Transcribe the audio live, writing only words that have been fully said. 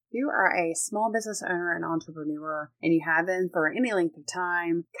If you are a small business owner and entrepreneur and you have been for any length of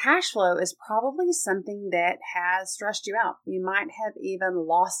time, cash flow is probably something that has stressed you out. You might have even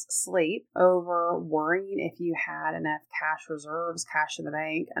lost sleep over worrying if you had enough cash reserves, cash in the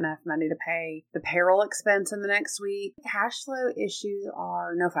bank, enough money to pay the payroll expense in the next week. Cash flow issues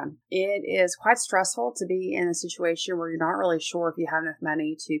are no fun. It is quite stressful to be in a situation where you're not really sure if you have enough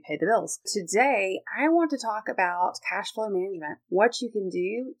money to pay the bills. Today, I want to talk about cash flow management, what you can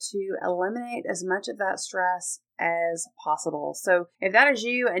do to eliminate as much of that stress as possible. So if that is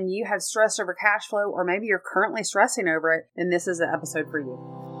you and you have stressed over cash flow, or maybe you're currently stressing over it, then this is the episode for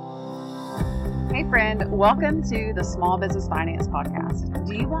you. Hey friend, welcome to the Small Business Finance Podcast.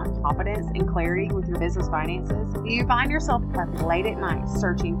 Do you want confidence and clarity with your business finances? Do you find yourself up late at night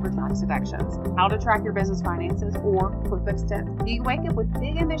searching for tax deductions, how to track your business finances, or QuickBooks tips? Do you wake up with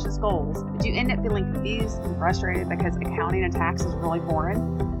big ambitious goals, but you end up feeling confused and frustrated because accounting and tax is really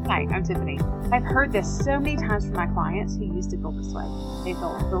foreign? Hi, I'm Tiffany. I've heard this so many times from my clients who used to feel this way. They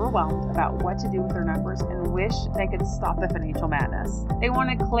feel overwhelmed about what to do with their numbers and wish they could stop the financial madness. They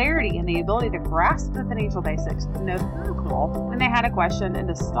wanted clarity and the ability to grasp the financial basics, to know who to call when they had a question, and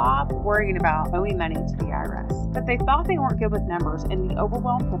to stop worrying about owing money to the IRS. But they thought they weren't good with numbers, and the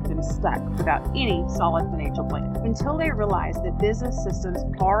overwhelm kept them stuck without any solid financial plan, until they realized that business systems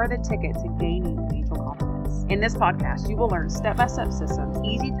are the ticket to gaining financial confidence. In this podcast, you will learn step-by-step systems,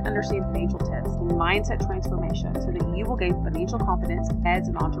 easy to understand financial tips, and mindset transformation so that you will gain financial confidence as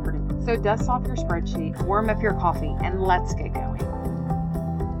an entrepreneur. So dust off your spreadsheet, warm up your coffee, and let's get going.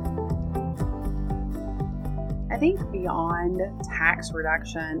 I think beyond tax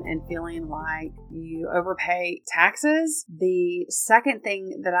reduction and feeling like you overpay taxes, the second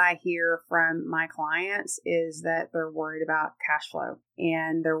thing that I hear from my clients is that they're worried about cash flow,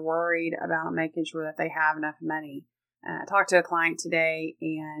 and they're worried about making sure that they have enough money. I talked to a client today,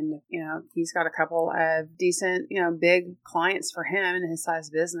 and he's got a couple of decent, big clients for him in his size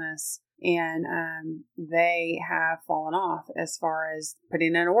business. And they have fallen off as far as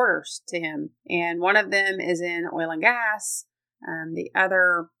putting in orders to him. And one of them is in oil and gas. The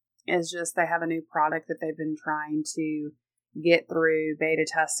other is just they have a new product that they've been trying to get through beta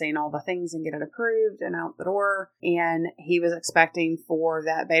testing, all the things, and get it approved and out the door. And he was expecting for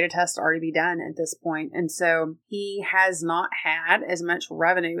that beta test to already be done at this point. And so he has not had as much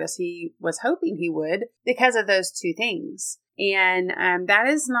revenue as he was hoping he would because of those two things. And that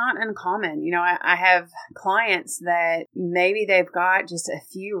is not uncommon. I have clients that maybe they've got just a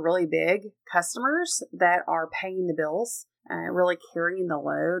few really big customers that are paying the bills, really carrying the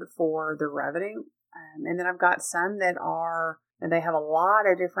load for the revenue. And then I've got some that they have a lot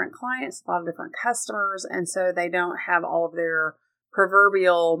of different clients, a lot of different customers, and so they don't have all of their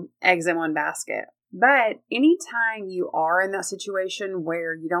proverbial eggs in one basket. But anytime you are in that situation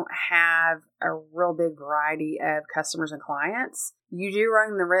where you don't have a real big variety of customers and clients, you do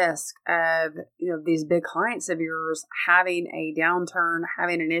run the risk of these big clients of yours having a downturn,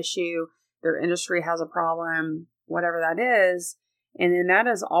 having an issue, their industry has a problem, whatever that is. And then that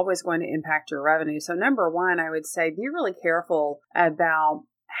is always going to impact your revenue. So number one, I would say be really careful about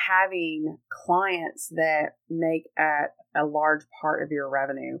having clients that make up a large part of your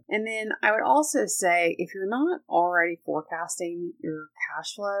revenue. And then I would also say if you're not already forecasting your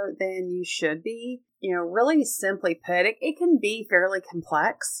cash flow, then you should be. Really simply put, it can be fairly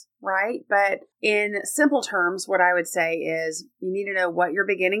complex, right? But in simple terms, what I would say is you need to know what your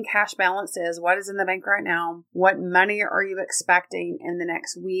beginning cash balance is, what is in the bank right now, what money are you expecting in the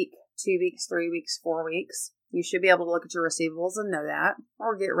next week, 2 weeks, 3 weeks, 4 weeks. You should be able to look at your receivables and know that,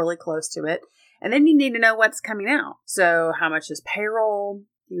 or get really close to it. And then you need to know what's coming out. So how much is payroll?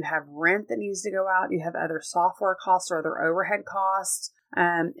 You have rent that needs to go out. You have other software costs or other overhead costs.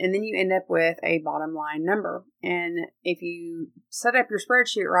 And then you end up with a bottom line number. And if you set up your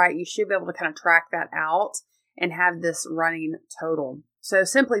spreadsheet right, you should be able to kind of track that out and have this running total. So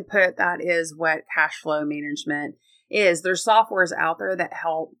simply put, that is what cash flow management is. There's softwares out there that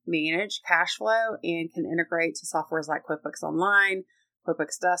help manage cash flow and can integrate to softwares like QuickBooks Online,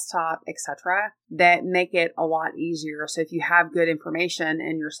 QuickBooks Desktop, etc., that make it a lot easier. So if you have good information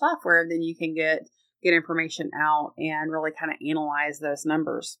in your software, then you can get information out and really kind of analyze those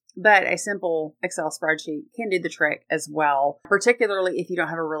numbers. But a simple Excel spreadsheet can do the trick as well, particularly if you don't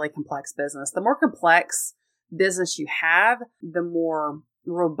have a really complex business. The more complex business you have, the more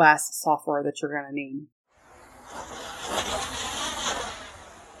robust software that you're going to need.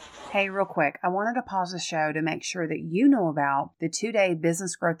 Hey, real quick, I wanted to pause the show to make sure that you know about the 2-day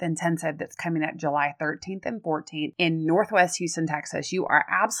Business Growth Intensive that's coming up July 13th and 14th in Northwest Houston, Texas. You are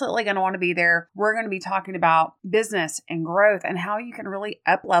absolutely going to want to be there. We're going to be talking about business and growth and how you can really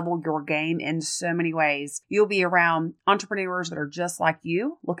up-level your game in so many ways. You'll be around entrepreneurs that are just like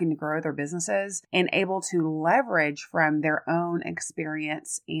you, looking to grow their businesses and able to leverage from their own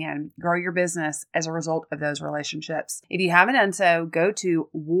experience and grow your business as a result of those relationships. If you haven't done so, go to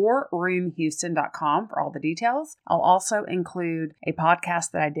warroomhouston.com for all the details. I'll also include a podcast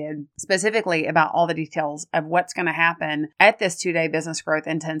that I did specifically about all the details of what's going to happen at this 2-day Business Growth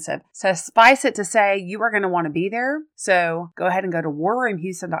Intensive. So suffice it to say, you are going to want to be there. So go ahead and go to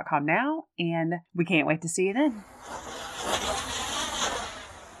warroomhouston.com now, and we can't wait to see you then.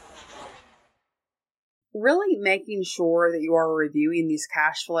 Really making sure that you are reviewing these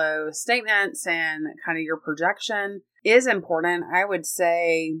cash flow statements and kind of your projection is important. I would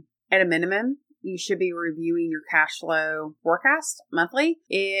say at a minimum, you should be reviewing your cash flow forecast monthly.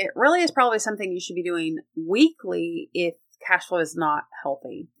 It really is probably something you should be doing weekly if cash flow is not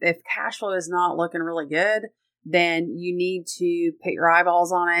healthy. If cash flow is not looking really good, then you need to put your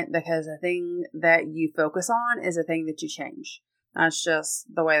eyeballs on it, because the thing that you focus on is a thing that you change. That's just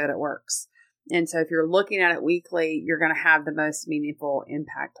the way that it works. And so if you're looking at it weekly, you're going to have the most meaningful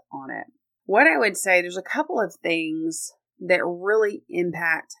impact on it. What I would say, there's a couple of things that really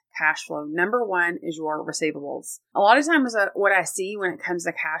impact cash flow. Number one is your receivables. A lot of times what I see when it comes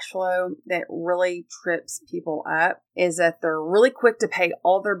to cash flow that really trips people up is that they're really quick to pay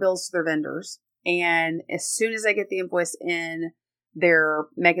all their bills to their vendors. And as soon as they get the invoice in, they're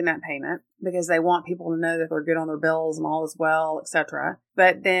making that payment because they want people to know that they're good on their bills and all is well, etc.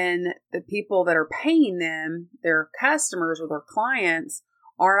 But then the people that are paying them, their customers or their clients,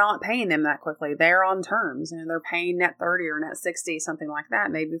 are not paying them that quickly. They're on terms and they're paying net 30 or net 60, something like that,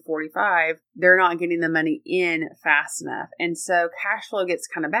 maybe 45. They're not getting the money in fast enough. And so cash flow gets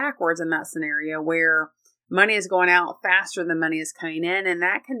kind of backwards in that scenario where money is going out faster than money is coming in. And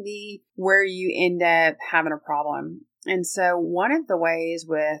that can be where you end up having a problem. And so one of the ways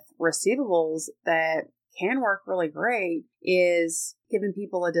with receivables that can work really great is giving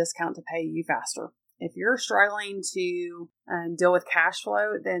people a discount to pay you faster. If you're struggling to deal with cash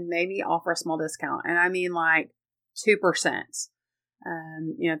flow, then maybe offer a small discount. And I mean like 2%,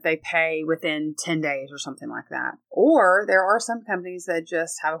 if they pay within 10 days or something like that. Or there are some companies that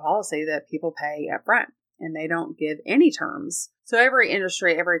just have a policy that people pay up front and they don't give any terms. So every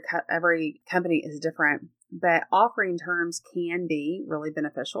industry, every company is different. But offering terms can be really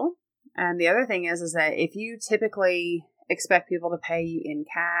beneficial. And the other thing is that if you typically expect people to pay you in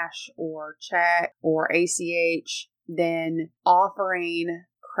cash or check or ACH, then offering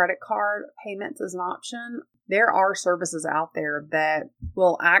credit card payments is an option. There are services out there that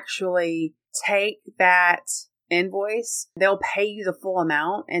will actually take that invoice, they'll pay you the full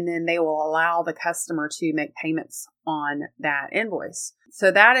amount, and then they will allow the customer to make payments on that invoice.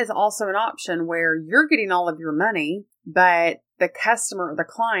 So that is also an option where you're getting all of your money, but the customer, the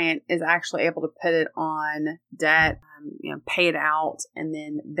client, is actually able to put it on debt, pay it out, and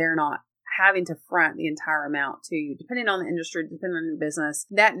then they're not having to front the entire amount to you. Depending on the industry, depending on your business,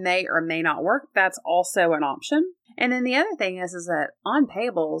 that may or may not work. That's also an option. And then the other thing is that on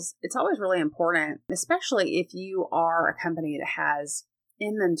payables, it's always really important, especially if you are a company that has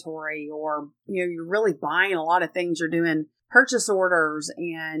inventory or, you're really buying a lot of things, you're doing purchase orders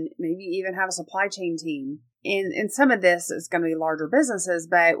and maybe even have a supply chain team. And some of this is going to be larger businesses,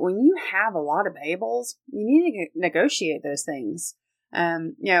 but when you have a lot of payables, you need to negotiate those things.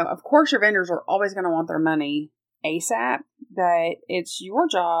 Of course, your vendors are always going to want their money ASAP, but it's your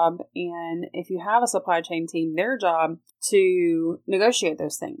job, and if you have a supply chain team, their job to negotiate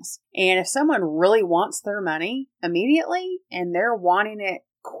those things. And if someone really wants their money immediately and they're wanting it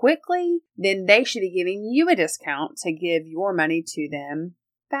quickly, then they should be giving you a discount to give your money to them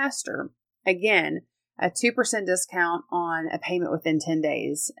faster. Again, a 2% discount on a payment within 10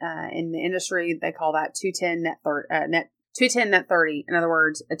 days. In the industry, they call that 210 net 30. In other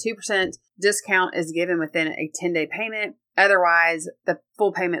words, a 2% discount is given within a 10-day payment. Otherwise, the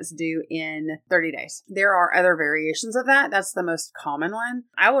full payment's due in 30 days. There are other variations of that. That's the most common one.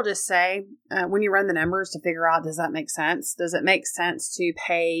 I will just say, when you run the numbers to figure out, does that make sense? Does it make sense to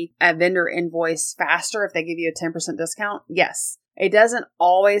pay a vendor invoice faster if they give you a 10% discount? Yes. It doesn't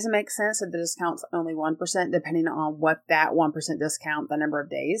always make sense if the discount's only 1%, depending on what that 1% discount, the number of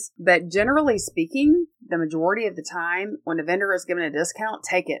days. But generally speaking, the majority of the time, when a vendor is given a discount,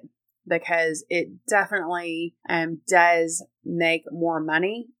 take it, because it definitely does make more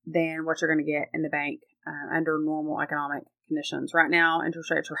money than what you're going to get in the bank under normal economic conditions. Right now,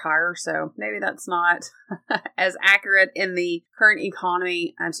 interest rates are higher, so maybe that's not as accurate in the current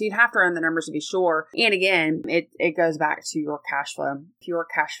economy. So you'd have to run the numbers to be sure. And again, it goes back to your cash flow. If you're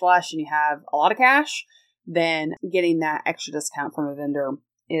cash flush and you have a lot of cash, then getting that extra discount from a vendor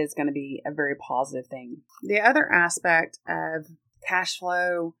is going to be a very positive thing. The other aspect of cash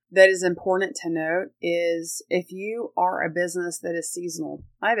flow that is important to note is if you are a business that is seasonal.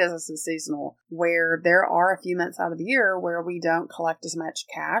 My business is seasonal, where there are a few months out of the year where we don't collect as much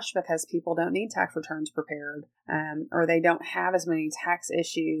cash because people don't need tax returns prepared, or they don't have as many tax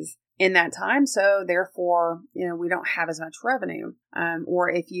issues in that time. So therefore, we don't have as much revenue. Or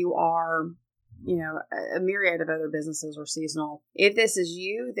if you are a myriad of other businesses are seasonal. If this is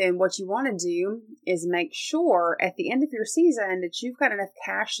you, then what you want to do is make sure at the end of your season that you've got enough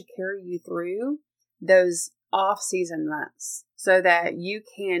cash to carry you through those off-season months so that you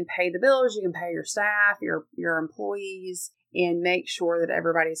can pay the bills, you can pay your staff, your employees, and make sure that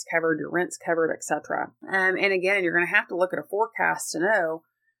everybody's covered, your rent's covered, etc. And again, you're going to have to look at a forecast to know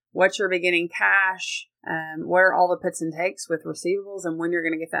what's your beginning cash, what are all the puts and takes with receivables and when you're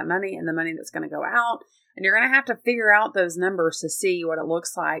going to get that money and the money that's going to go out. And you're going to have to figure out those numbers to see what it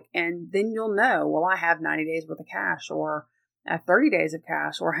looks like. And then you'll know, well, I have 90 days worth of cash, or 30 days of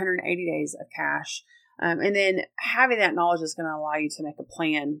cash, or 180 days of cash. And then having that knowledge is going to allow you to make a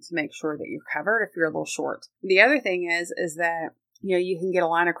plan to make sure that you're covered if you're a little short. The other thing is that, you can get a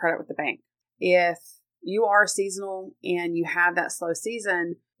line of credit with the bank. If you are seasonal and you have that slow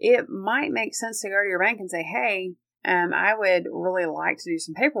season, it might make sense to go to your bank and say, hey, I would really like to do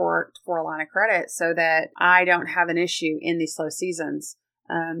some paperwork for a line of credit so that I don't have an issue in these slow seasons.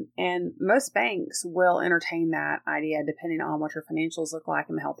 And most banks will entertain that idea depending on what your financials look like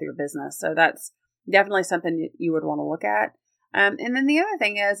and the health of your business. So that's definitely something that you would want to look at. And then the other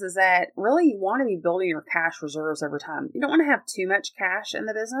thing is that really you want to be building your cash reserves over time. You don't want to have too much cash in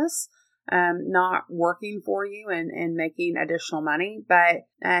the business, not working for you and making additional money. But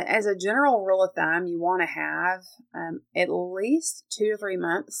as a general rule of thumb, you want to have at least 2 to 3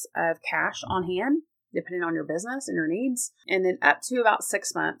 months of cash on hand, depending on your business and your needs, and then up to about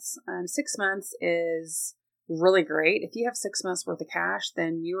 6 months. 6 months is really great. If you have 6 months worth of cash,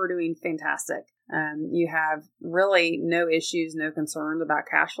 then you are doing fantastic. You have really no issues, no concerns about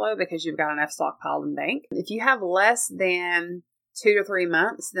cash flow because you've got enough stockpiled in the bank. If you have less than 2 to 3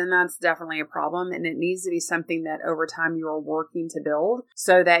 months, then that's definitely a problem. And it needs to be something that over time you are working to build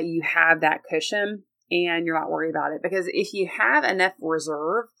so that you have that cushion and you're not worried about it. Because if you have enough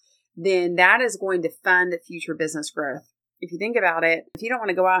reserve, then that is going to fund future business growth. If you think about it, if you don't want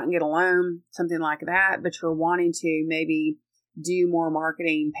to go out and get a loan, something like that, but you're wanting to maybe do more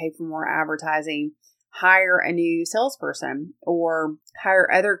marketing, pay for more advertising, hire a new salesperson, or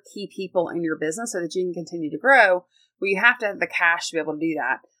hire other key people in your business so that you can continue to grow, well, you have to have the cash to be able to do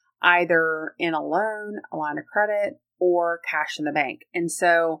that, either in a loan, a line of credit, or cash in the bank. And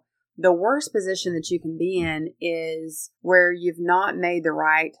so the worst position that you can be in is where you've not made the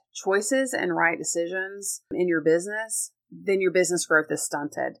right choices and right decisions in your business, then your business growth is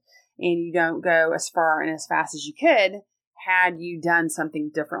stunted and you don't go as far and as fast as you could had you done something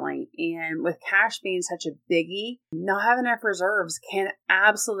differently. And with cash being such a biggie, not having enough reserves can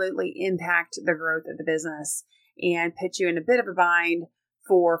absolutely impact the growth of the business and put you in a bit of a bind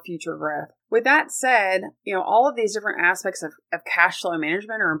for future growth. With that said, all of these different aspects of cash flow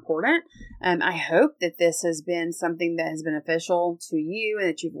management are important. I hope that this has been something that has been beneficial to you and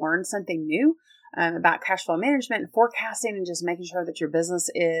that you've learned something new about cash flow management and forecasting and just making sure that your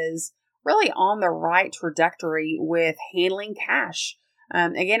business is really on the right trajectory with handling cash.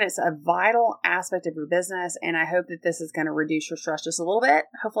 Again, it's a vital aspect of your business, and I hope that this is going to reduce your stress just a little bit,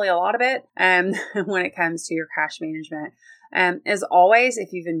 hopefully a lot of it, when it comes to your cash management. As always,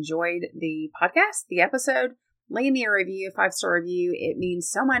 if you've enjoyed the podcast, the episode, leave me a review, 5-star review. It means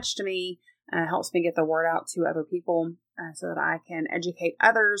so much to me. Helps me get the word out to other people so that I can educate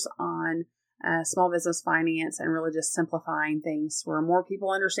others on small business finance and really just simplifying things where more people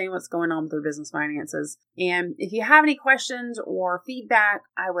understand what's going on with their business finances. And if you have any questions or feedback,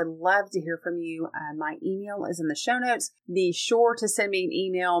 I would love to hear from you. My email is in the show notes. Be sure to send me an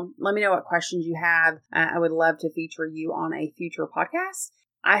email. Let me know what questions you have. I would love to feature you on a future podcast.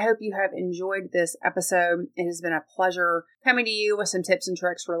 I hope you have enjoyed this episode. It has been a pleasure coming to you with some tips and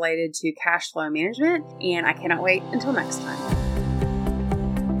tricks related to cash flow management, and I cannot wait until next time.